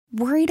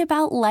Worried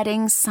about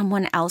letting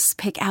someone else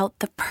pick out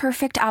the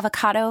perfect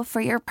avocado for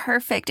your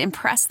perfect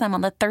impress them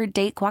on the third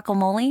date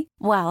guacamole?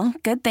 Well,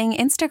 good thing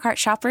Instacart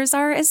shoppers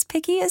are as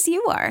picky as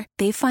you are.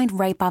 They find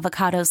ripe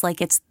avocados like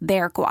it's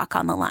their guac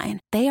on the line.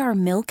 They are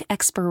milk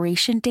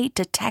expiration date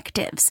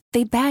detectives.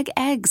 They bag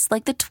eggs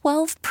like the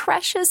 12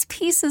 precious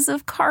pieces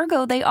of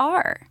cargo they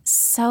are.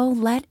 So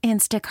let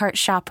Instacart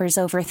shoppers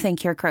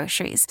overthink your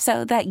groceries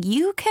so that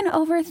you can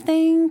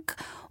overthink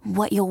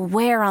what you'll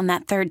wear on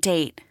that third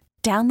date.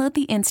 Download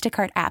the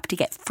Instacart app to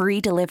get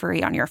free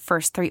delivery on your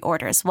first 3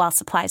 orders while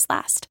supplies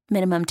last.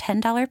 Minimum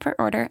 $10 per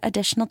order.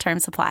 Additional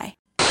terms apply.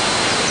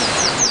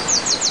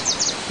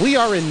 We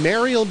are in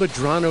Mariel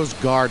Medrano's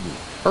garden.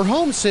 Her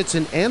home sits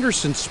in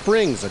Anderson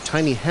Springs, a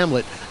tiny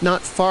hamlet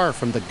not far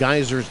from the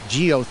geyser's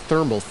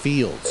geothermal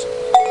fields.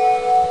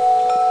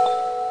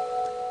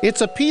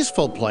 It's a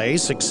peaceful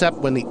place, except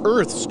when the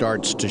earth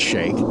starts to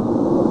shake.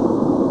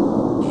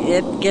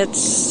 It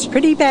gets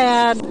pretty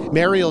bad.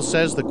 Mariel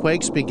says the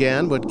quakes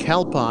began when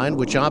Calpine,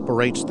 which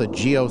operates the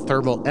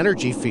geothermal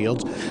energy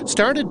fields,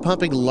 started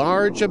pumping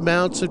large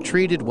amounts of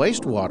treated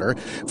wastewater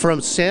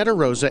from Santa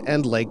Rosa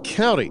and Lake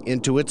County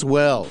into its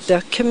wells.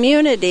 The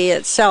community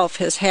itself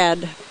has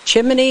had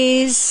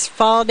chimneys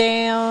fall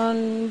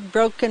down,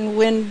 broken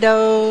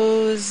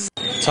windows.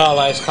 Tall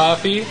iced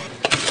coffee.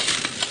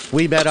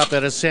 We met up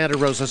at a Santa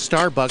Rosa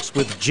Starbucks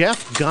with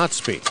Jeff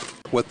Gotsby.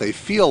 What they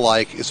feel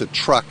like is a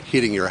truck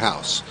hitting your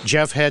house.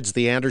 Jeff heads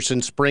the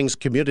Anderson Springs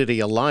Community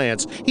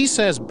Alliance. He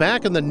says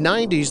back in the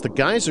 90s, the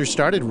geysers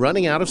started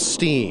running out of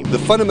steam. The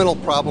fundamental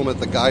problem at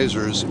the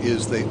geysers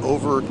is they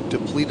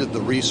over-depleted the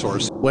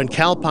resource. When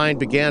Calpine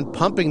began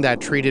pumping that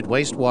treated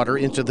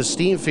wastewater into the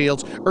steam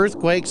fields,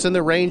 earthquakes in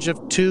the range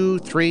of 2,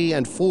 3,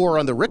 and 4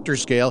 on the Richter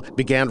scale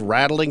began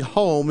rattling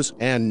homes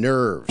and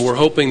nerves. We're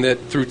hoping that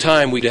through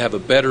time we'd have a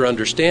better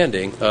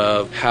understanding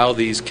of how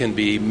these can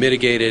be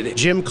mitigated.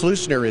 Jim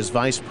Klusner is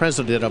Vice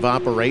President of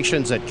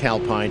Operations at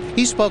Calpine.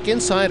 He spoke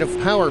inside a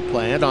power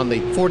plant on the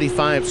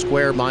 45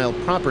 square mile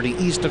property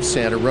east of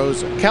Santa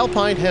Rosa.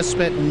 Calpine has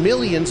spent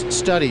millions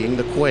studying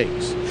the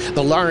quakes.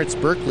 The Lawrence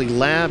Berkeley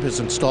lab has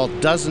installed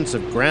dozens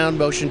of ground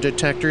motion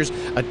detectors.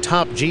 A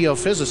top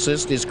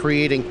geophysicist is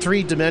creating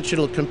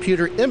 3-dimensional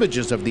computer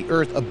images of the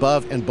earth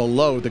above and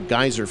below the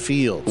geyser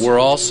fields. We're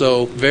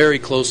also very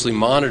closely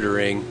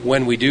monitoring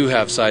when we do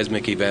have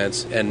seismic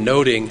events and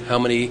noting how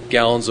many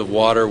gallons of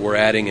water we're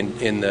adding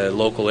in the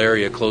local area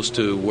close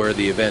to where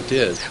the event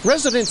is.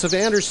 Residents of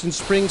Anderson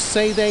Springs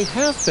say they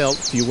have felt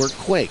fewer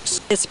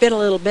quakes. It's been a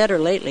little better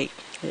lately.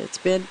 It's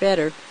been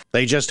better.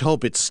 They just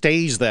hope it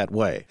stays that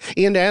way.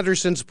 In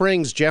Anderson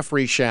Springs,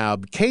 Jeffrey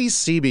Schaub,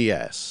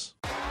 KCBS.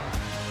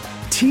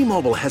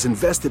 T-Mobile has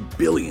invested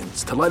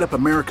billions to light up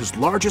America's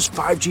largest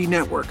 5G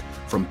network,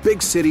 from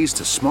big cities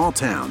to small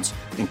towns,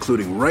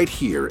 including right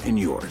here in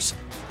yours.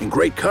 And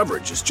great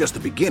coverage is just the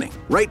beginning.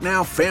 Right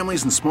now,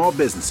 families and small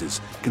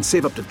businesses can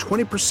save up to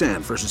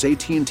 20% versus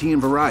AT&T and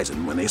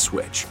Verizon when they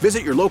switch.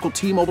 Visit your local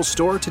T-Mobile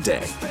store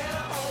today.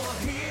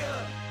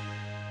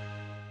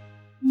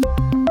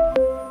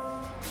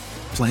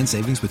 Plan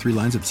savings with 3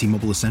 lines of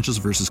T-Mobile Essentials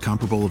versus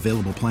comparable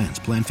available plans.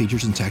 Plan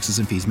features and taxes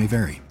and fees may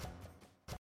vary.